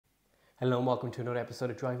Hello and welcome to another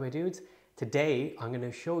episode of Driveway Dudes. Today I'm going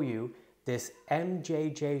to show you this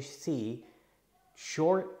MJJC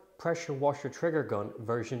short pressure washer trigger gun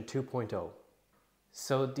version 2.0.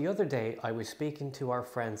 So the other day I was speaking to our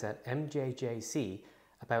friends at MJJC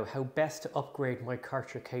about how best to upgrade my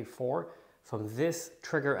Karcher K4 from this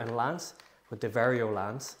trigger and lance with the Vario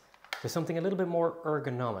lance to something a little bit more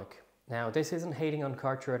ergonomic. Now this isn't hating on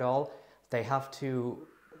Karcher at all. They have to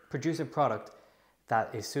produce a product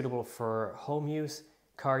that is suitable for home use,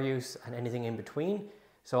 car use, and anything in between.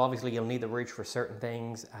 So obviously you'll need the reach for certain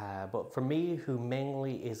things, but for me, who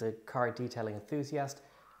mainly is a car detailing enthusiast,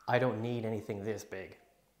 I don't need anything this big.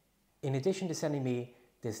 In addition to sending me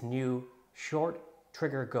this new short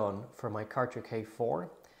trigger gun for my Karcher K4,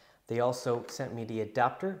 they also sent me the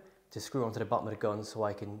adapter to screw onto the bottom of the gun so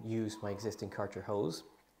I can use my existing Karcher hose.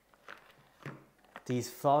 These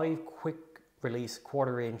 5 quick release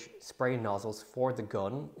 1/4 inch spray nozzles for the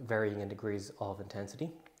gun, varying in degrees of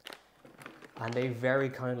intensity. And they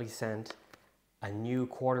very kindly sent a new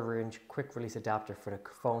 1/4 inch quick release adapter for the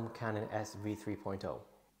Foam Cannon S V3.0.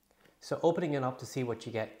 So opening it up to see what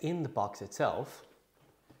you get in the box itself,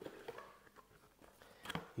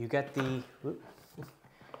 you get the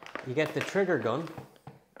trigger gun,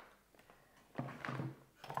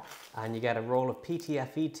 and you get a roll of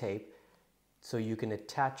PTFE tape so you can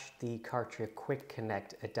attach the Karcher Quick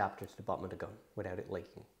Connect adapter to the bottom of the gun without it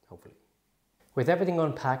leaking, hopefully. With everything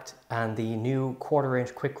unpacked and the new 1/4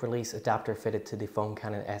 inch quick release adapter fitted to the Foam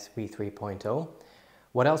Cannon S V3.0,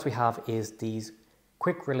 what else we have is these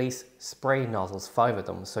quick release spray nozzles, 5 of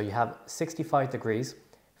them. So you have 65 degrees,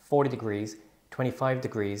 40 degrees, 25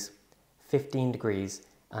 degrees, 15 degrees,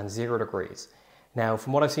 and 0 degrees. Now,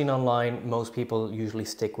 from what I've seen online, most people usually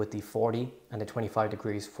stick with the 40 and the 25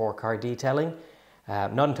 degrees for car detailing.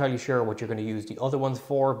 Not entirely sure what you're going to use the other ones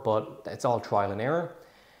for, but it's all trial and error.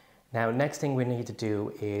 Now, next thing we need to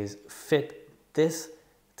do is fit this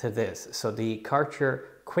to this. So the Karcher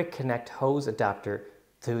Quick Connect hose adapter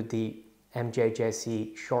to the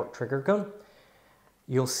MJJC short trigger gun.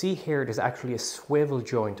 You'll see here there's actually a swivel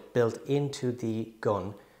joint built into the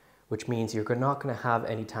gun, which means you're not going to have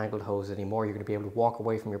any tangled hose anymore. You're going to be able to walk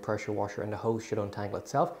away from your pressure washer and the hose should untangle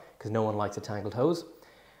itself, because no one likes a tangled hose.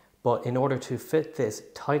 But in order to fit this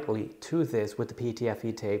tightly to this with the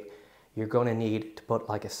PTFE tape, you're going to need to put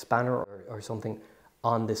like a spanner or something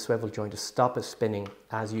on this swivel joint to stop it spinning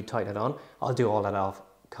as you tighten it on. I'll do all that off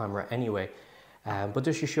camera anyway. But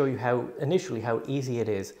just to show you how easy it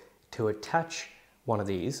is to attach one of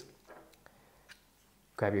these.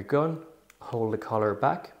 Grab your gun, hold the collar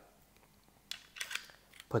back,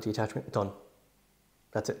 put the attachment, done.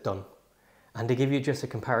 That's it, done. And to give you just a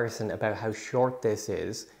comparison about how short this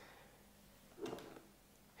is,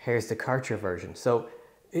 here's the Karcher version. So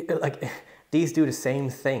these do the same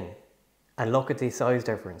thing, and look at the size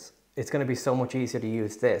difference. It's going to be so much easier to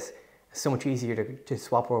use this. It's so much easier to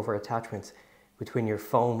swap over attachments between your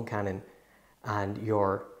foam cannon and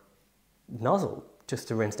your nozzle, just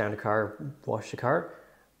to rinse down the car, wash the car.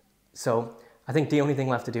 So I think the only thing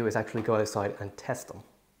left to do is actually go outside and test them.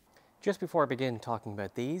 Just before I begin talking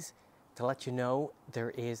about these, to let you know, there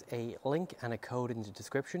is a link and a code in the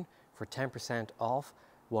description for 10% off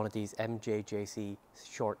one of these MJJC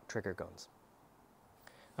short trigger guns.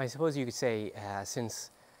 I suppose you could say, since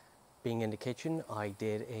being in the kitchen, I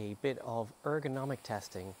did a bit of ergonomic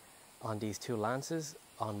testing on these 2 lances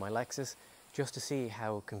on my Lexus, just to see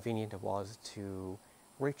how convenient it was to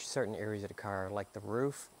reach certain areas of the car, like the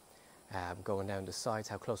roof, going down the sides,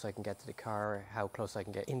 how close I can get to the car, how close I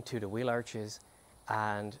can get into the wheel arches,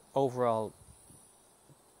 and overall,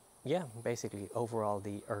 yeah, basically overall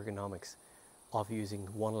the ergonomics of using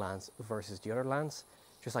one lance versus the other lance.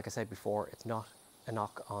 Just like I said before, it's not a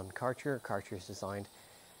knock on Karcher. Karcher is designed,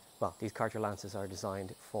 well, these Karcher lances are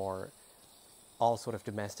designed for all sort of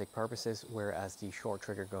domestic purposes, whereas the short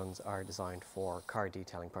trigger guns are designed for car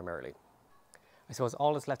detailing primarily. I suppose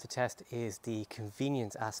all that's left to test is the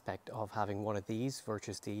convenience aspect of having one of these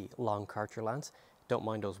versus the long Karcher lance. Don't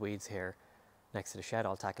mind those weeds here next to the shed,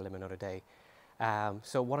 I'll tackle them another day.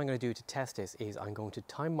 So what I'm going to do to test this is I'm going to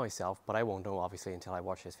time myself, but I won't know obviously until I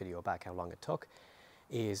watch this video back how long it took,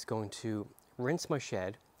 is going to rinse my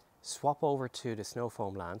shed, swap over to the snow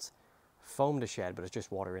foam lance, foam the shed, but it's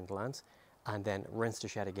just water in the lance, and then rinse the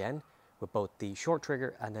shed again with both the short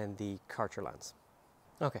trigger and then the Karcher lance.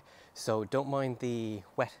 Okay, so don't mind the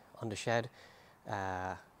wet on the shed.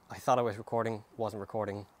 I thought I was recording, wasn't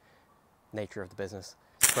recording. Nature of the business.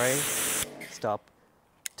 Spray, stop,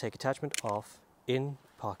 take attachment off, in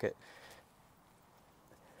pocket,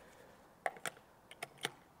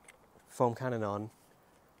 foam cannon on,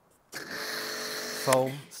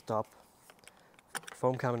 foam, stop,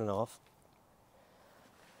 foam cannon off,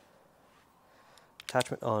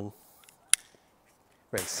 attachment on,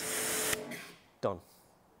 rinse, done.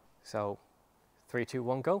 So 3, 2,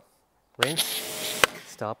 1, go, rinse,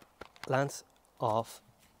 stop, lance, off,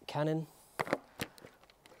 cannon,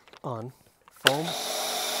 on, foam,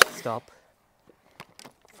 stop,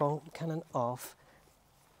 foam cannon off,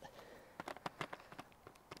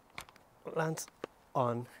 lance,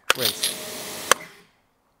 on, rinse.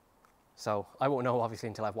 So I won't know obviously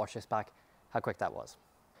until I've watched this back how quick that was.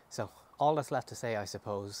 So all that's left to say, I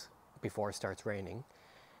suppose, before it starts raining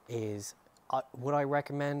is, would I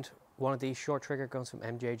recommend one of these short trigger guns from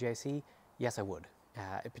MJJC? Yes, I would.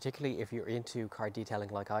 Particularly if you're into car detailing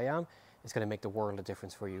like I am, it's going to make the world of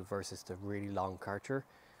difference for you versus the really long Karcher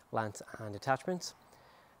lance and attachments.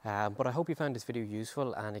 But I hope you found this video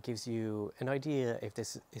useful and it gives you an idea if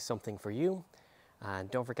this is something for you.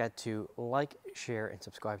 And don't forget to like, share and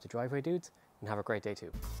subscribe to Driveway Dudes, and have a great day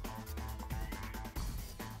too.